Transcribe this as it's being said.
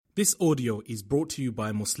This audio is brought to you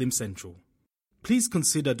by Muslim Central. Please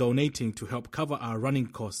consider donating to help cover our running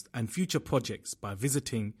costs and future projects by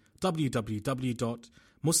visiting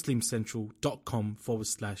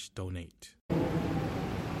www.muslimcentral.com/donate.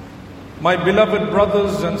 My beloved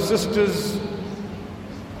brothers and sisters,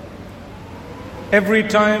 every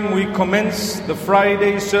time we commence the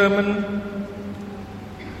Friday sermon,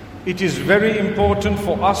 it is very important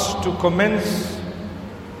for us to commence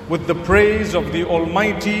with the praise of the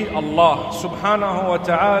Almighty Allah subhanahu wa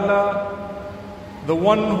ta'ala, the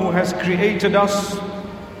one who has created us,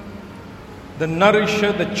 the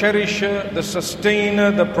nourisher, the cherisher, the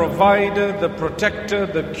sustainer, the provider, the protector,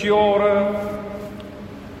 the curer,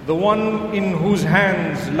 the one in whose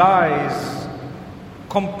hands lies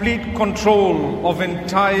complete control of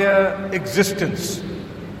entire existence.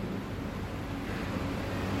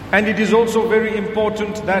 And it is also very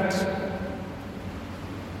important that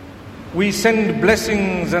we send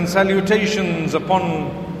blessings and salutations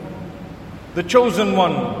upon the chosen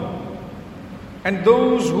one and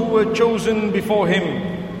those who were chosen before him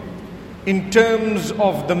in terms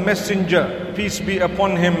of the messenger, peace be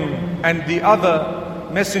upon him, and the other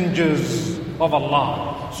messengers of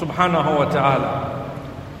Allah subhanahu wa ta'ala.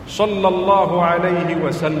 Sallallahu alayhi wa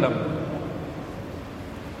sallam.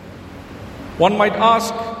 One might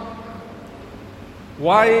ask,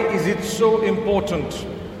 why is it so important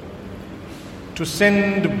to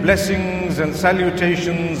send blessings and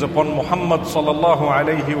salutations upon Muhammad sallallahu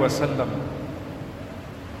alayhi wa sallam?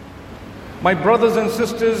 My brothers and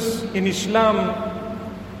sisters, in Islam,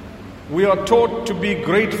 we are taught to be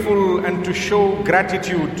grateful and to show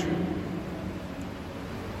gratitude.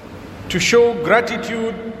 To show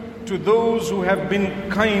gratitude to those who have been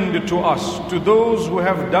kind to us, to those who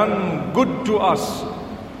have done good to us,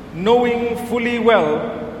 knowing fully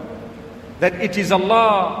well that it is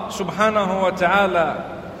Allah subhanahu wa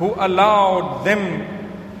ta'ala who allowed them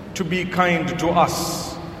to be kind to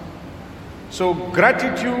us. So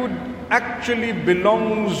gratitude actually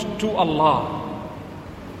belongs to Allah.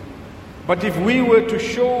 But if we were to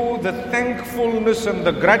show the thankfulness and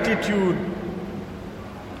the gratitude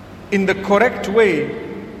in the correct way,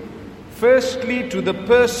 firstly to the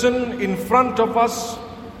person in front of us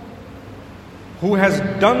who has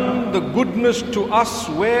done the goodness to us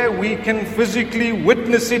where we can physically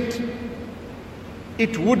witness it,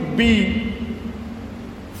 it would be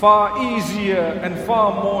far easier and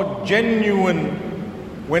far more genuine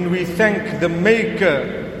when we thank the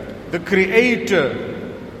Maker, the Creator,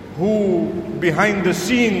 who behind the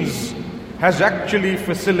scenes has actually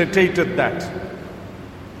facilitated that.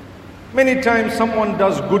 Many times someone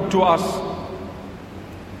does good to us.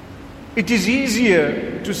 It is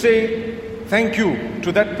easier to say thank you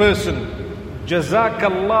to that person.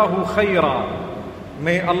 Jazakallahu khaira.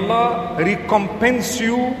 May Allah recompense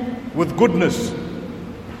you with goodness.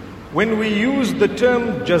 When we use the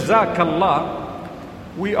term Jazakallah,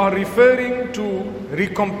 we are referring to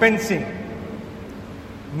recompensing.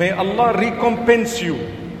 May Allah recompense you.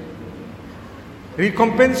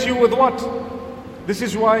 Recompense you with what? This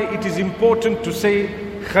is why it is important to say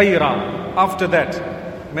khaira after that.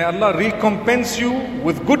 May Allah recompense you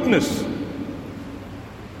with goodness.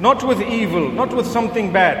 Not with evil, not with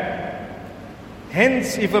something bad.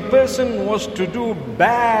 Hence, if a person was to do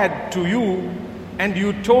bad to you and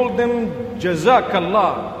you told them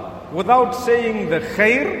Jazakallah without saying the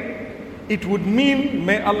khair, it would mean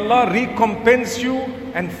may Allah recompense you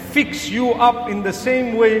and fix you up in the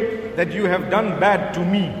same way that you have done bad to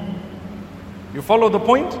me. You follow the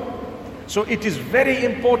point? So it is very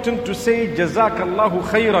important to say Jazakallahu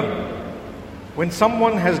khairan when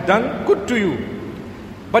someone has done good to you.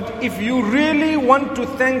 But if you really want to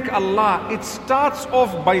thank Allah, it starts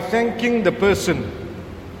off by thanking the person,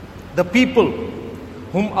 the people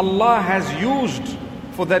whom Allah has used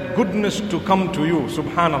for that goodness to come to you.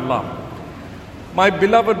 Subhanallah. My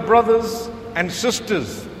beloved brothers and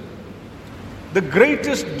sisters, the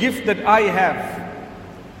greatest gift that I have,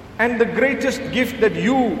 and the greatest gift that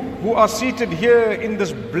you who are seated here in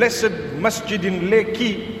this blessed masjid in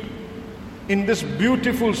Lekki, in this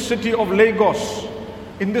beautiful city of Lagos,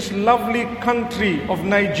 in this lovely country of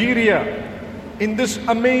Nigeria, in this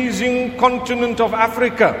amazing continent of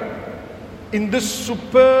Africa, in this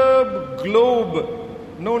superb globe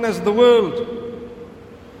known as the world.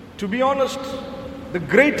 To be honest, the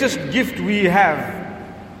greatest gift we have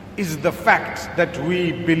is the fact that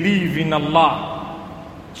we believe in Allah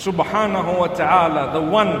subhanahu wa ta'ala, the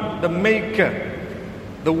one, the maker,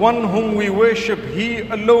 the one whom we worship, He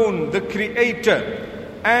alone, the creator,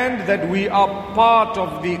 and that we are part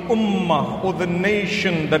of the ummah or the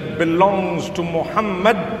nation that belongs to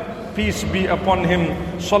Muhammad peace be upon him,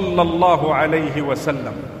 sallallahu alayhi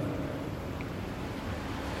wasallam.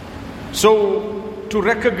 So, to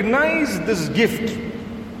recognize this gift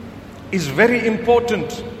is very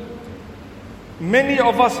important. Many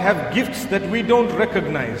of us have gifts that we don't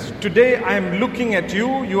recognize. Today I am looking at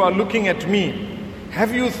you, you are looking at me.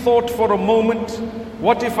 Have you thought for a moment,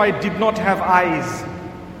 what if I did not have eyes?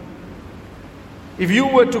 If you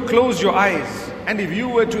were to close your eyes, and if you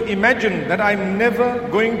were to imagine that I'm never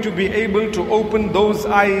going to be able to open those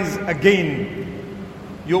eyes again,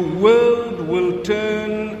 your world will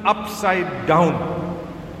turn upside down.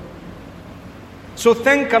 So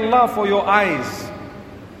thank Allah for your eyes,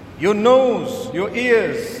 your nose, your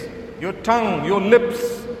ears, your tongue, your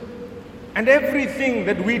lips, and everything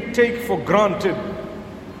that we take for granted.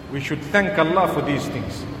 We should thank Allah for these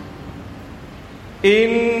things.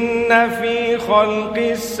 إن في خلق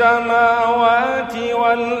السماوات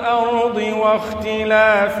والأرض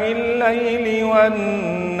واختلاف الليل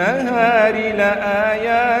والنهار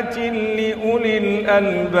لآيات لأولي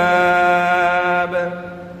الألباب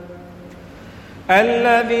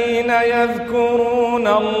الذين يذكرون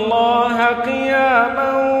الله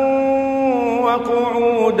قياما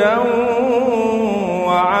وقعودا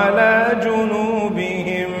وعلى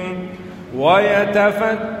جنوبهم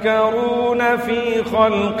ويتفكرون في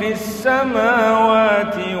خلق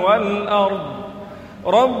السماوات والأرض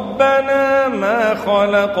ربنا ما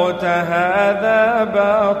خلقت هذا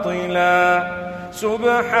باطلا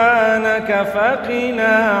سبحانك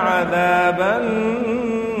فقنا عذاب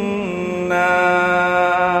النار.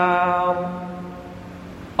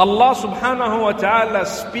 Allah subhanahu wa ta'ala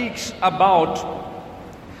speaks about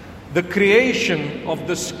the creation of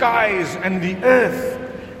the skies and the earth,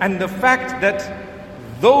 and the fact that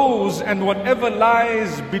those and whatever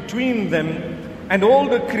lies between them and all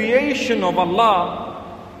the creation of Allah,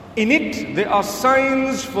 in it there are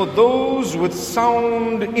signs for those with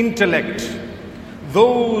sound intellect,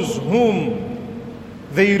 those whom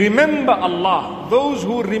they remember Allah, those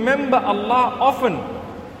who remember Allah often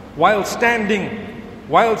while standing,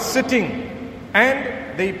 while sitting, and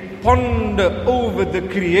they ponder over the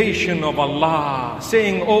creation of Allah,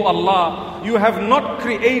 saying, "Oh Allah, you have not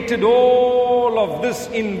created all of this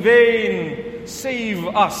in vain. Save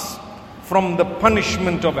us from the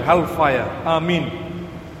punishment of hellfire. Ameen."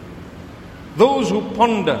 Those who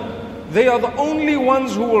ponder, they are the only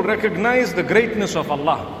ones who will recognize the greatness of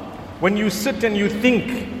Allah. When you sit and you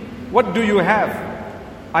think, what do you have?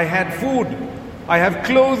 I had food, I have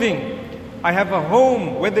clothing, I have a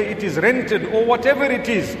home, whether it is rented or whatever it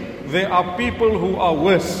is. There are people who are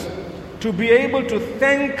worse. To be able to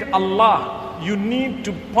thank Allah, you need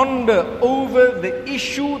to ponder over the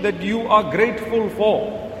issue that you are grateful for.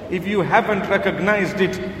 If you haven't recognized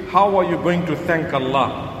it, how are you going to thank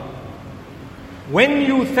Allah? When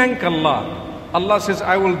you thank Allah, Allah says,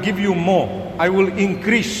 I will give you more, I will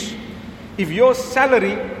increase. If your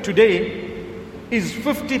salary today is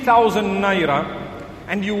 50,000 naira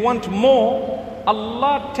and you want more,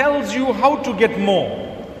 Allah tells you how to get more.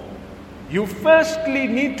 You firstly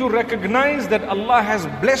need to recognize that Allah has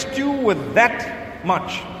blessed you with that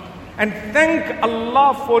much, and thank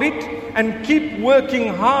Allah for it and keep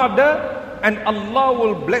working harder, and Allah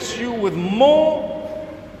will bless you with more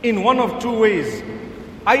in one of two ways.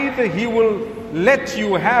 Either He will let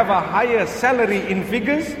you have a higher salary in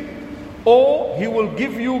figures, or He will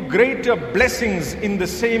give you greater blessings in the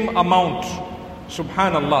same amount.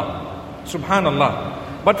 Subhanallah, Subhanallah.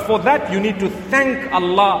 But for that you need to thank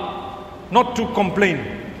Allah, not to complain.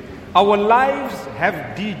 Our lives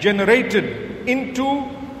have degenerated into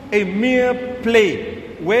a mere play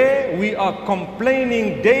where we are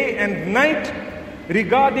complaining day and night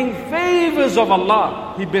regarding favors of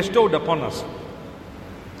Allah He bestowed upon us.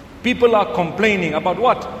 People are complaining about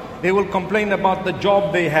what? They will complain about the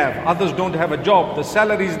job they have. Others don't have a job. The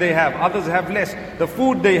salaries they have. Others have less. The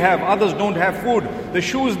food they have. Others don't have food. The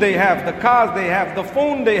shoes they have. The cars they have. The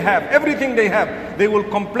phone they have. Everything they have. They will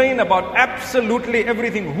complain about absolutely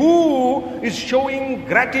everything. Who is showing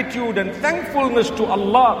gratitude and thankfulness to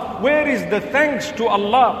Allah? Where is the thanks to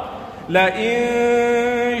Allah?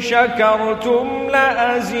 لَإِن شَكَرْتُمْ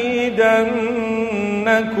لَأَزِيدَنَّكُمْ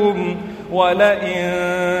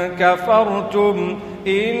وَلَئِن كَفَرْتُمْ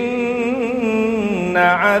إِنَّ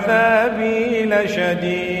عَذَابِي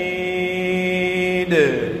لَشَدِيدٌ.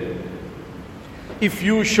 If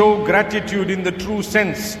you show gratitude in the true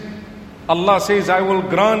sense, Allah says, I will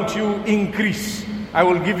grant you increase. I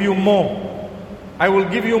will give you more. I will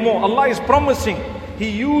give you more. Allah is promising. He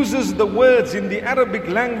uses the words in the Arabic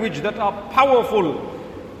language that are powerful.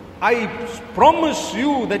 I promise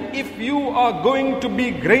you that if you are going to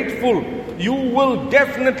be grateful, you will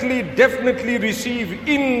definitely receive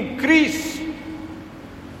increase.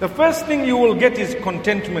 The first thing you will get is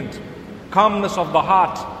contentment, calmness of the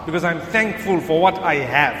heart, because I'm thankful for what I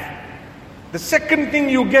have. The second thing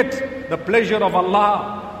you get, the pleasure of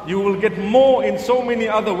Allah. You will get more in so many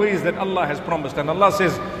other ways that Allah has promised. And Allah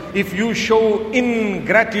says, if you show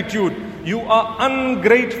ingratitude, you are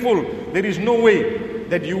ungrateful, there is no way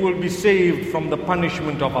that you will be saved from the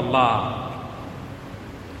punishment of Allah.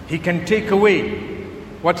 He can take away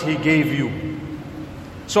what He gave you.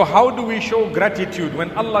 So how do we show gratitude?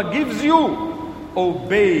 When Allah gives you,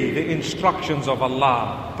 obey the instructions of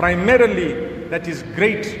Allah. Primarily, that is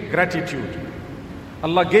great gratitude.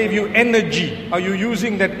 Allah gave you energy. Are you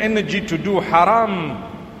using that energy to do haram?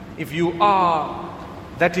 If you are,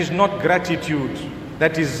 that is not gratitude.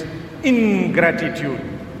 That is ingratitude.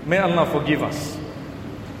 May Allah forgive us.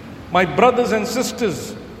 My brothers and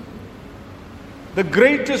sisters, the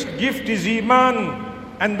greatest gift is Iman,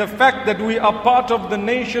 and the fact that we are part of the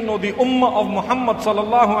nation or the ummah of Muhammad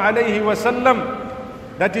sallallahu alayhi wasallam.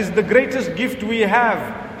 That is the greatest gift we have.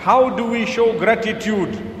 How do we show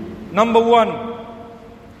gratitude? Number one,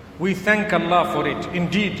 we thank Allah for it.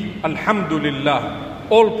 Indeed, alhamdulillah,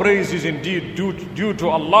 all praise is indeed due to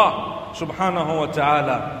Allah subhanahu wa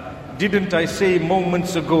ta'ala. Didn't I say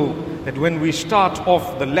moments ago that when we start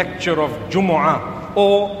off the lecture of Jumu'ah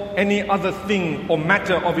or any other thing or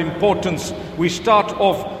matter of importance, we start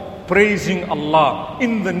off praising Allah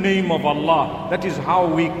in the name of Allah. That is how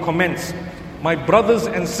we commence. My brothers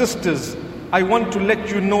and sisters, I want to let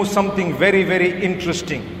you know something very, very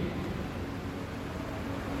interesting.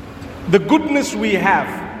 The goodness we have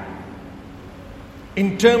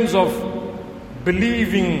in terms of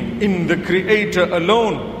believing in the Creator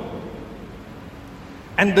alone,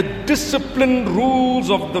 and the disciplined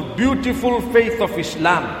rules of the beautiful faith of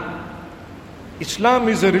Islam. Islam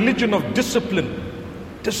is a religion of discipline.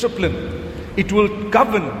 Discipline. It will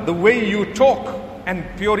govern the way you talk and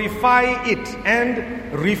purify it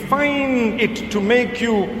and refine it to make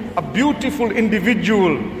you a beautiful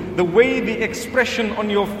individual. The way the expression on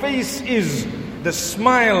your face is, the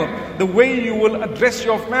smile, the way you will address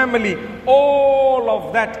your family, all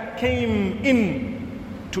of that came in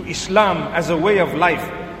to Islam as a way of life.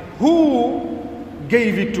 Who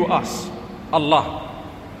gave it to us? Allah.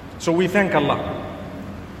 So we thank Allah.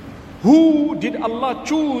 Who did Allah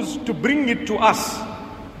choose to bring it to us?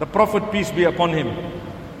 The Prophet, peace be upon him.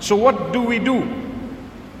 So what do? We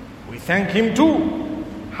thank him too.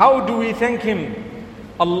 How do we thank him?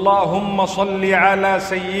 Allahumma salli ala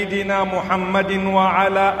Sayyidina Muhammadin wa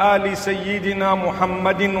ala ali Sayyidina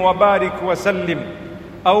Muhammadin wa barik wa sallim.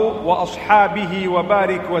 أو وأصحابه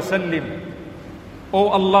وبارك وسلم. O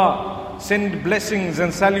Allah, send blessings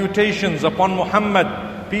and salutations upon Muhammad,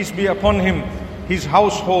 peace be upon him, his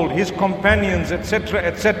household, his companions, etc.,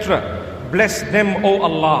 etc. Bless them, O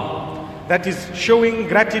Allah. That is showing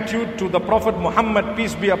gratitude to the Prophet Muhammad,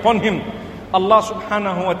 peace be upon him. Allah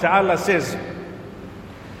subhanahu wa ta'ala says,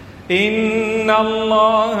 إن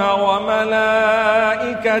الله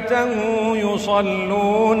وملائكته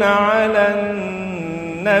يصلون على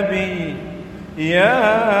النبي يا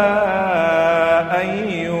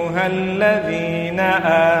أيها الذين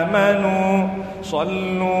آمنوا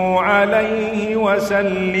صلوا عليه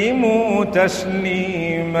وسلموا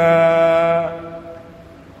تسليما.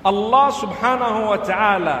 Allah subhanahu wa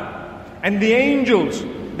ta'ala and the angels,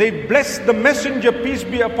 they bless the messenger, peace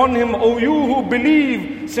be upon him. O you who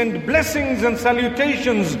believe, send blessings and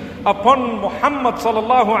salutations upon Muhammad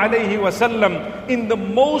sallallahu alayhi wasallam in the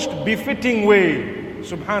most befitting way.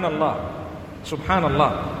 Subhanallah.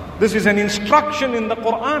 Subhanallah. This is an instruction in the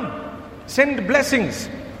Quran. Send blessings.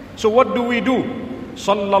 So what do?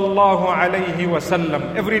 Sallallahu alayhi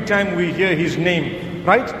wasallam. Every time we hear his name,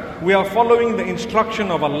 right? We are following the instruction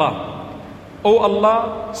of Allah. O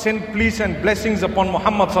Allah, send peace and blessings upon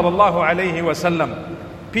Muhammad sallallahu alayhi wasallam.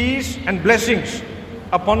 Peace and blessings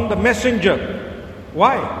upon the messenger.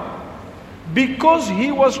 Why? Because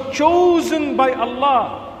he was chosen by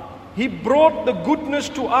Allah. He brought the goodness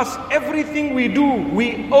to us. Everything we do,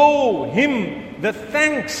 we owe him the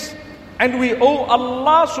thanks. And we owe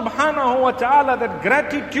Allah subhanahu wa ta'ala that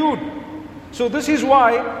gratitude. So this is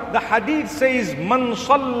why the hadith says, Man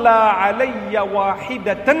salla alayya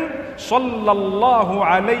wahidatan sallallahu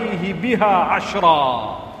alayhi biha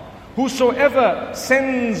ashra. Whosoever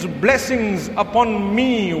sends blessings upon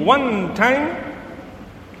me one time,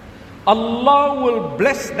 Allah will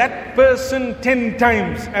bless that person 10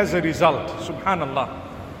 times as a result. Subhanallah.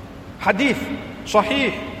 Hadith,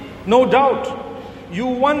 sahih, no doubt. You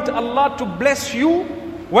want Allah to bless you?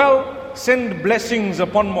 Well, send blessings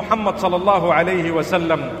upon Muhammad sallallahu alayhi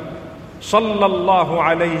wasallam. Sallallahu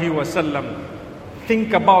alayhi wasallam.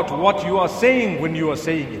 Think about what you are saying when you are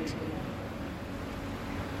saying it.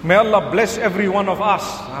 May Allah bless every one of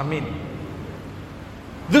us. Ameen.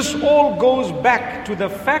 This all goes back to the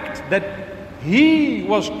fact that He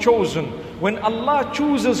was chosen. When Allah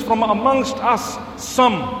chooses from amongst us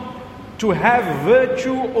some to have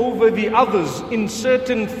virtue over the others in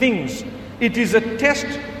certain things, it is a test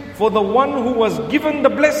for the one who was given the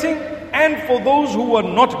blessing and for those who were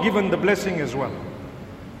not given the blessing as well.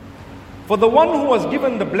 For the one who was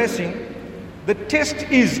given the blessing, the test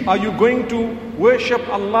is, are you going to worship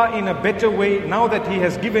Allah in a better way now that He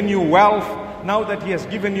has given you wealth, now that He has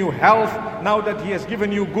given you health, now that He has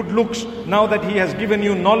given you good looks, now that He has given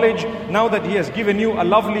you knowledge, now that He has given you a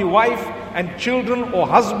lovely wife and children or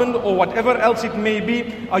husband or whatever else it may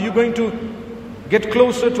be? Are you going to get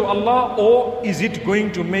closer to Allah, or is it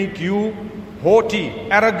going to make you haughty,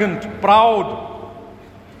 arrogant, proud,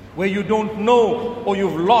 where you don't know or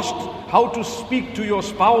you've lost how to speak to your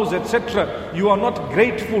spouse, etc. You are not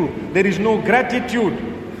grateful. There is no gratitude.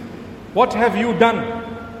 What have you done?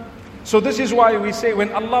 So this is why we say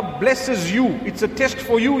when Allah blesses you, it's a test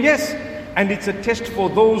for you, yes, and it's a test for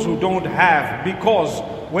those who don't have. Because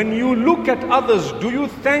when you look at others, do you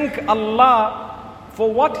thank Allah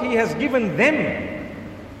for what He has given them?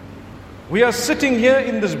 We are sitting here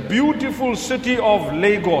in this beautiful city of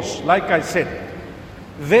Lagos, like I said.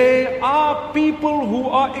 There are people who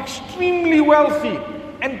are extremely wealthy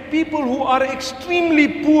and people who are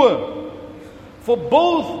extremely poor. For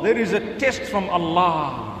both there is a test from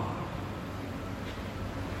Allah.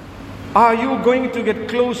 Are you going to get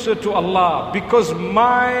closer to Allah? Because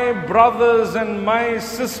my brothers and my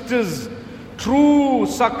sisters, true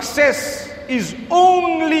success is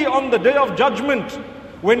only on the Day of Judgment,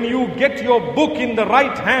 when you get your book in the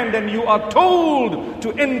right hand and you are told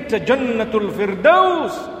to enter Jannatul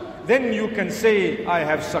Firdaus, then you can say, I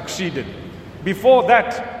have succeeded. Before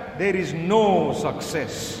that, there is no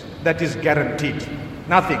success that is guaranteed.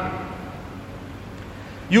 Nothing.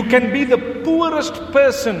 You can be the poorest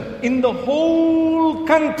person in the whole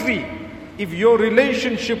country. If your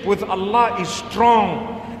relationship with Allah is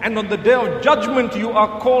strong, and on the Day of Judgment you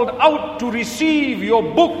are called out to receive your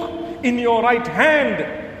book in your right hand,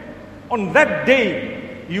 on that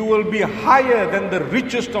day you will be higher than the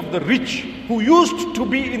richest of the rich who used to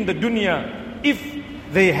be in the dunya if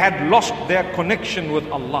they had lost their connection with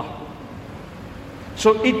Allah.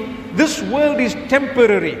 So this world is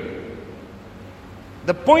temporary.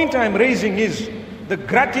 The point I'm raising is the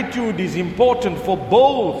gratitude is important for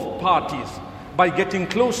both parties. By getting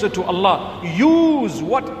closer to Allah, use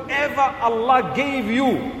whatever Allah gave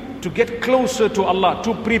you to get closer to Allah,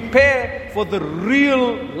 to prepare for the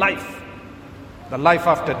real life, the life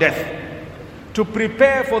after death, to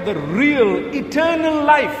prepare for the real eternal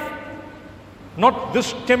life, not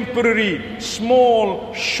this temporary,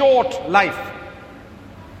 small, short life.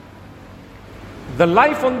 The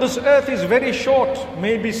life on this earth is very short,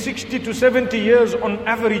 maybe 60 to 70 years on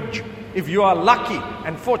average, if you are lucky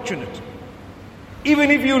and fortunate.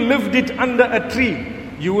 Even if you lived it under a tree,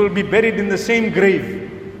 you will be buried in the same grave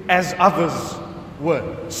as others were.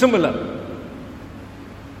 Similar.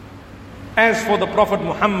 As for the Prophet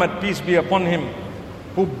Muhammad, peace be upon him,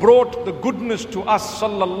 who brought the goodness to us,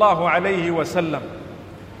 sallallahu alayhi wasallam,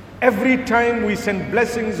 every time we send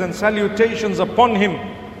blessings and salutations upon him,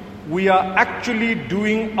 we are actually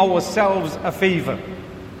doing ourselves a favor.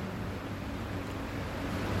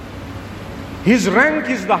 His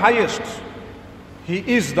rank is the highest. He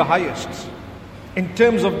is the highest in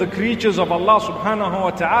terms of the creatures of Allah subhanahu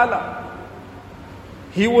wa ta'ala.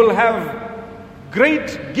 He will have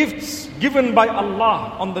great gifts given by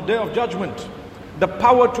Allah on the Day of Judgment. The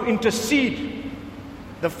power to intercede,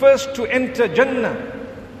 the first to enter Jannah,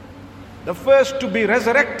 the first to be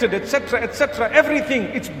resurrected, etc., etc. Everything,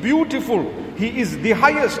 it's beautiful. He is the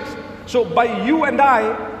highest. So by you and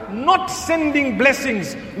I not sending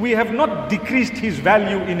blessings, we have not decreased his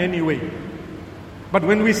value in any way. But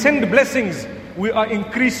when we send blessings, we are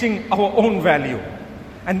increasing our own value.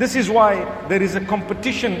 And this is why there is a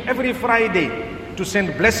competition every Friday to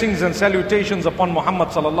send blessings and salutations upon Muhammad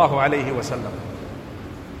sallallahu alayhi wasallam,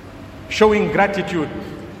 showing gratitude.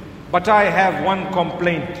 But I have one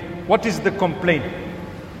complaint. What is the complaint?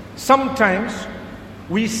 Sometimes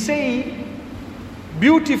we say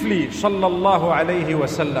beautifully sallallahu alayhi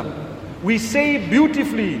wasallam, we say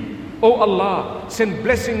beautifully O Allah, send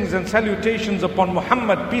blessings and salutations upon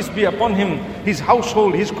Muhammad, peace be upon him, his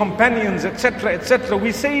household, his companions, etc., etc.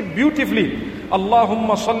 We say it beautifully.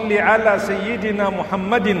 Allahumma salli ala Sayyidina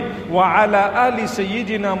Muhammadin wa ala ali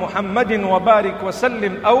Sayyidina Muhammadin wa barik wa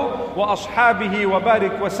sallim aw wa ashabihi wa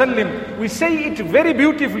barik wa sallim. We say it very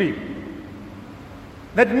beautifully.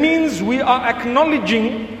 That means we are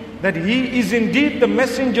acknowledging that he is indeed the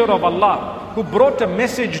messenger of Allah who brought a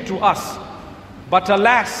message to us. But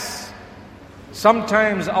alas,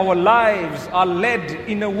 sometimes our lives are led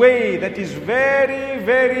in a way that is very,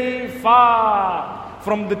 very far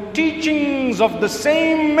from the teachings of the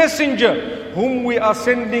same messenger whom we are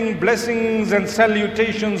sending blessings and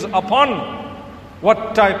salutations upon.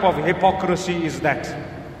 What type of hypocrisy is that?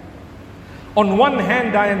 On one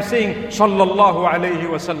hand, I am saying sallallahu alayhi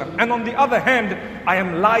wasallam, and on the other hand, I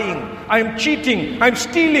am lying, I am cheating, I'm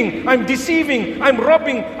stealing, I'm deceiving, I'm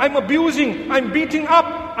robbing, I'm abusing, I'm beating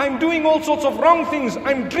up, I'm doing all sorts of wrong things,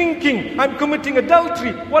 I'm drinking, I'm committing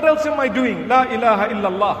adultery. What else am I doing? La ilaha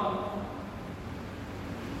illallah.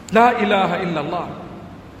 La ilaha illallah.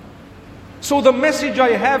 So the message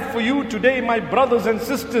I have for you today, my brothers and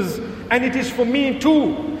sisters, and it is for me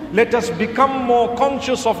too, let us become more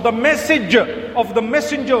conscious of the message of the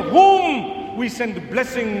messenger whom we send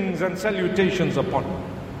blessings and salutations upon.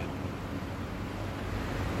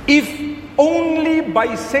 If only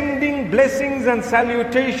by sending blessings and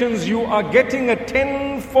salutations you are getting a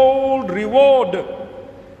tenfold reward,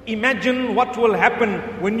 imagine what will happen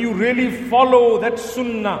when you really follow that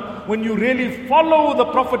sunnah, when you really follow the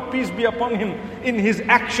Prophet, peace be upon him, in his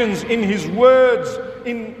actions, in his words,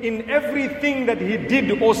 in everything that he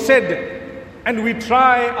did or said, and we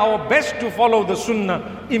try our best to follow the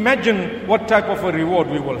sunnah. Imagine what type of a reward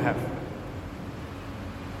we will have.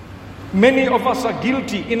 Many of us are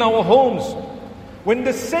guilty in our homes when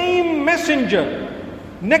the same messenger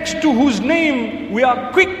next to whose name we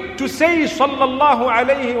are quick to say sallallahu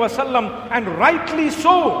alayhi wasallam, and rightly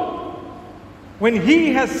so, when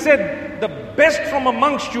he has said the best from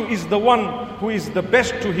amongst you is the one who is the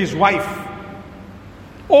best to his wife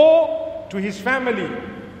or to his family.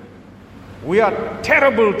 We are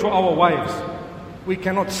terrible to our wives. We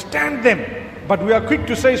cannot stand them, but we are quick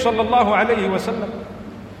to say sallallahu alayhi wasallam.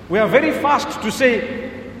 We are very fast to say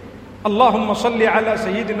Allahumma salli ala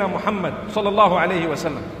Sayyidina Muhammad sallallahu alayhi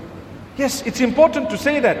wasallam. Yes, it's important to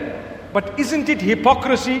say that, but isn't it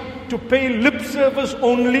hypocrisy to pay lip service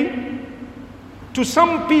only? To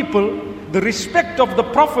some people, the respect of the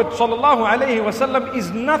Prophet sallallahu alayhi wasallam is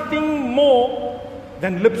nothing more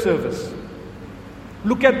than lip service.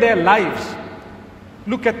 Look at their lives.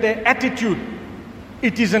 Look at their attitude.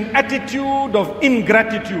 It is an attitude of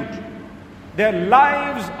ingratitude. Their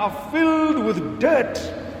lives are filled with dirt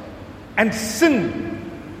and sin,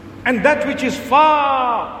 and that which is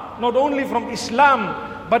far not only from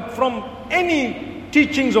Islam but from any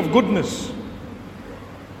teachings of goodness.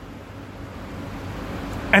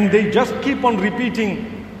 And they just keep on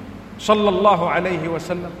repeating sallallahu alayhi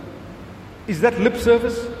wasallam. Is that lip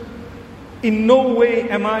service? In no way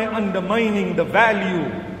am I undermining the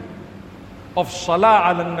value of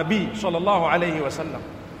salah ala nabi sallallahu alayhi wasallam.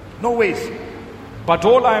 No ways. But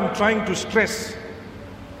all I am trying to stress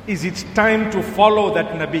is it's time to follow that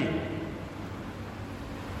nabi.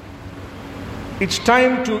 It's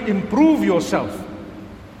time to improve yourself.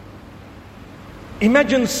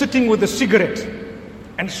 Imagine sitting with a cigarette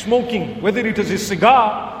and smoking, whether it is a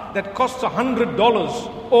cigar that costs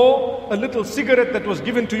 $100 or a little cigarette that was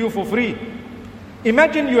given to you for free.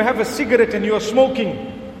 Imagine you have a cigarette and you are smoking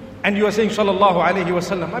and you are saying sallallahu alayhi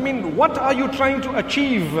wasallam. I mean, what are you trying to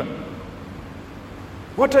achieve?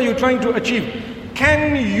 What are you trying to achieve?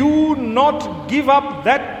 Can you not give up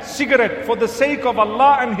that cigarette for the sake of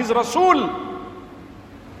Allah and His Rasul?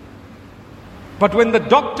 But when the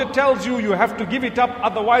doctor tells you you have to give it up,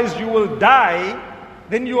 otherwise you will die,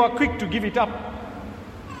 then you are quick to give it up.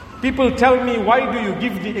 People tell me, why do you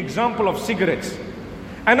give the example of cigarettes?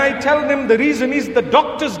 And I tell them the reason is the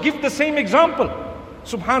doctors give the same example.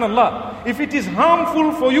 Subhanallah. If it is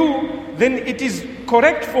harmful for you, then it is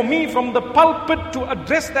correct for me from the pulpit to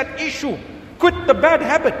address that issue. Quit the bad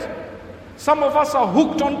habit. Some of us are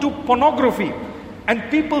hooked onto pornography. And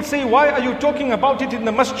people say, why are you talking about it in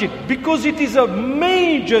the masjid? Because it is a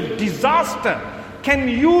major disaster. Can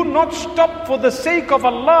you not stop for the sake of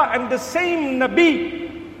Allah and the same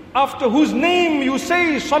Nabi, after whose name you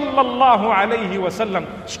say sallallahu alayhi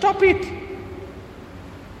wasallam? Stop it.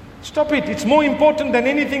 Stop it. It's more important than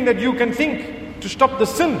anything that you can think to stop the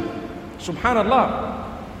sin. Subhanallah.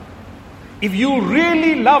 If you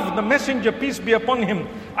really love the messenger, peace be upon him,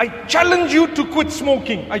 I challenge you to quit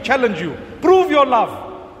smoking. I challenge you. Prove your love.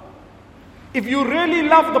 If you really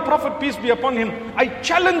love the Prophet, peace be upon him, I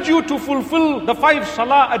challenge you to fulfill the 5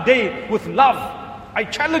 salah a day with love. I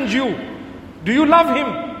challenge you. Do you love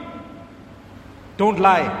him? Don't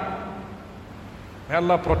lie. May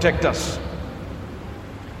Allah protect us.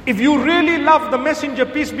 If you really love the Messenger,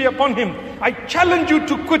 peace be upon him, I challenge you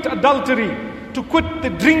to quit adultery, to quit the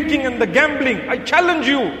drinking and the gambling. I challenge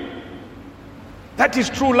you. That is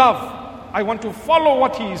true love. I want to follow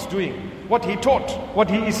what he is doing, what he taught, what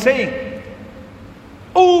he is saying.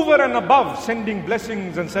 Over and above sending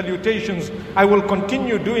blessings and salutations, I will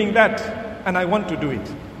continue doing that, and I want to do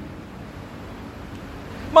it.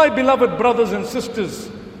 My beloved brothers and sisters,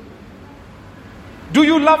 do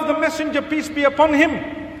you love the Messenger, peace be upon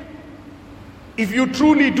him? If you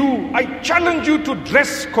truly do, I challenge you to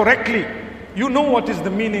dress correctly. You know what is the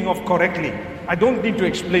meaning of correctly. I don't need to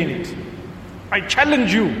explain it. I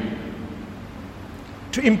challenge you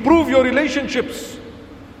to improve your relationships.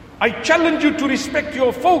 I challenge you to respect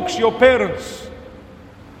your folks, your parents,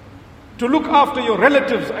 to look after your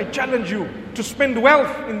relatives. I challenge you to spend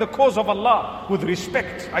wealth in the cause of Allah with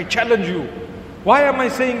respect. I challenge you. Why am I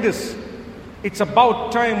saying this? It's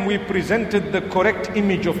about time we presented the correct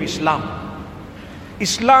image of Islam.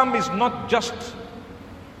 Islam is not just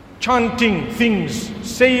chanting things,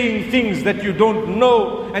 saying things that you don't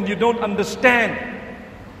know and you don't understand.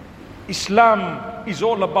 Islam is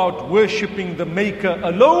all about worshipping the Maker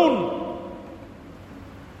alone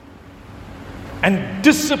and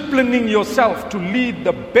disciplining yourself to lead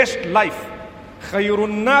the best life.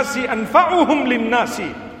 Khayrun nasi anfa'uhum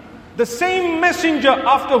lin-nasi. The same messenger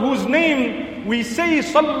after whose name we say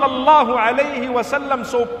sallallahu alayhi wasallam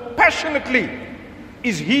so passionately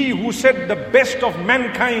is he who said the best of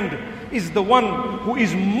mankind is the one who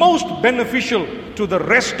is most beneficial to the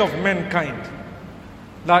rest of mankind.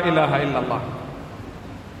 La ilaha illallah.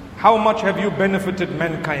 How much have you benefited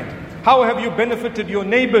mankind? How have you benefited your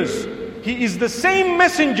neighbors? He is the same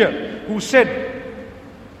messenger who said,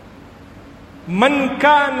 Man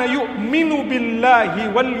kana yu'minu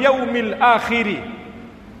billahi wal yawmil akhiri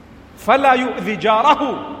fala yu'dhi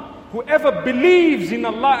jarahu. Whoever believes in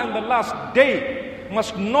Allah and the last day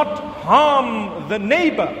must not harm the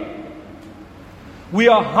neighbor. We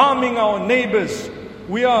are harming our neighbors.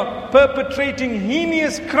 We are perpetrating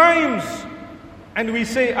heinous crimes. And we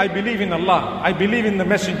say, I believe in Allah, I believe in the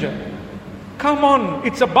Messenger. Come on,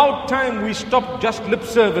 it's about time we stop just lip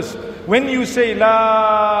service. When you say,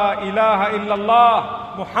 La ilaha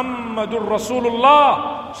illallah, Muhammadur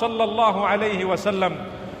Rasulullah, sallallahu alayhi wasallam,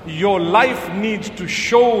 your life needs to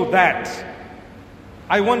show that.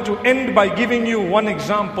 I want to end by giving you one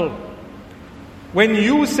example. When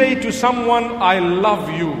you say to someone, I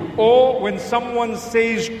love you, or when someone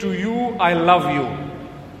says to you, I love you,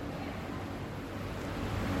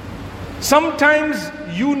 sometimes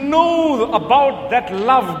you know about that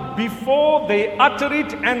love before they utter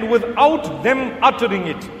it and without them uttering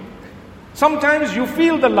it. Sometimes you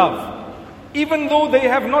feel the love, even though they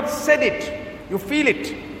have not said it, you feel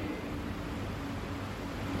it.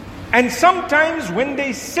 And sometimes when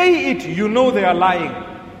they say it, you know they are lying.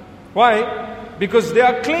 Why? Because they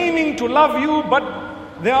are claiming to love you,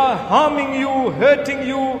 but they are harming you, hurting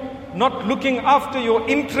you, not looking after your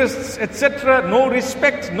interests, etc. No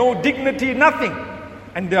respect, no dignity, nothing.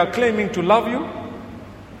 And they are claiming to love you.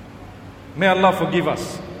 May Allah forgive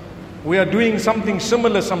us. We are doing something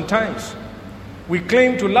similar sometimes. We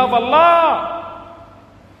claim to love Allah,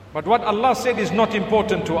 but what Allah said is not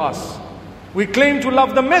important to us. We claim to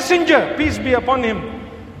love the Messenger, peace be upon him,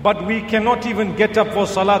 but we cannot even get up for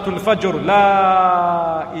Salatul Fajr.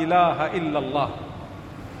 La ilaha illallah.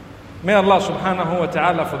 May Allah subhanahu wa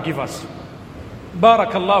ta'ala forgive us.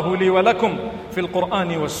 Barakallahu li wa lakum fil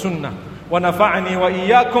Qur'ani was sunnah. Wa nafa'ani wa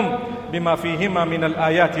iyyakum bima fihima min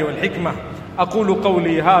al-ayati wal hikmah. أقول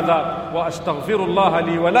قولي هذا وأستغفر الله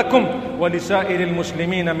لي ولكم ولسائر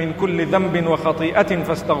المسلمين من كل ذنب وخطيئة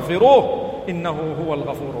فاستغفروه إنه هو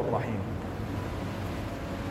الغفور الرحيم.